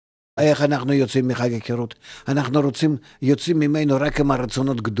איך אנחנו יוצאים מחג החירות? אנחנו יוצאים ממנו רק עם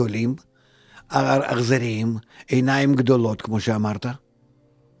הרצונות גדולים, אכזריים, עיניים גדולות, כמו שאמרת.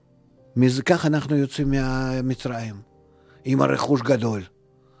 כך אנחנו יוצאים מהמצרים, עם הרכוש גדול,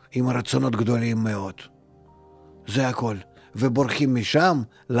 עם הרצונות גדולים מאוד. זה הכל. ובורחים משם,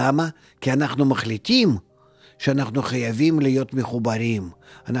 למה? כי אנחנו מחליטים שאנחנו חייבים להיות מחוברים.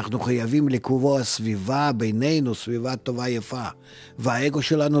 אנחנו חייבים לקבוע סביבה בינינו, סביבה טובה יפה. והאגו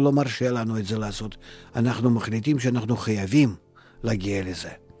שלנו לא מרשה לנו את זה לעשות. אנחנו מחליטים שאנחנו חייבים להגיע לזה.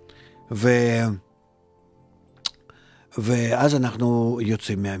 ואז אנחנו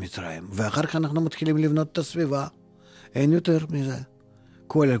יוצאים מהמצרים. ואחר כך אנחנו מתחילים לבנות את הסביבה. אין יותר מזה.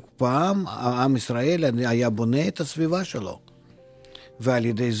 כל פעם עם ישראל היה בונה את הסביבה שלו. ועל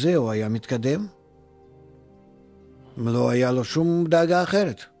ידי זה הוא היה מתקדם. לא היה לו שום דאגה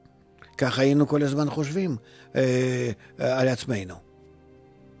אחרת. ככה היינו כל הזמן חושבים על עצמנו.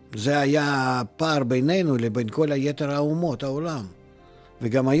 זה היה פער בינינו לבין כל היתר האומות, העולם.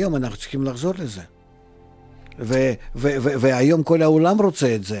 וגם היום אנחנו צריכים לחזור לזה. והיום כל העולם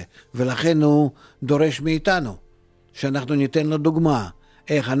רוצה את זה, ולכן הוא דורש מאיתנו, שאנחנו ניתן לו דוגמה,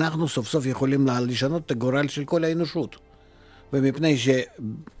 איך אנחנו סוף סוף יכולים לשנות את הגורל של כל האנושות. ומפני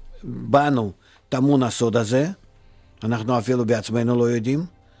שבאנו טמון הסוד הזה, אנחנו אפילו בעצמנו לא יודעים,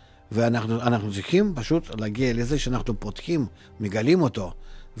 ואנחנו צריכים פשוט להגיע לזה שאנחנו פותחים, מגלים אותו,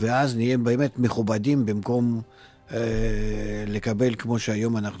 ואז נהיה באמת מכובדים במקום לקבל כמו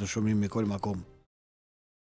שהיום אנחנו שומעים מכל מקום.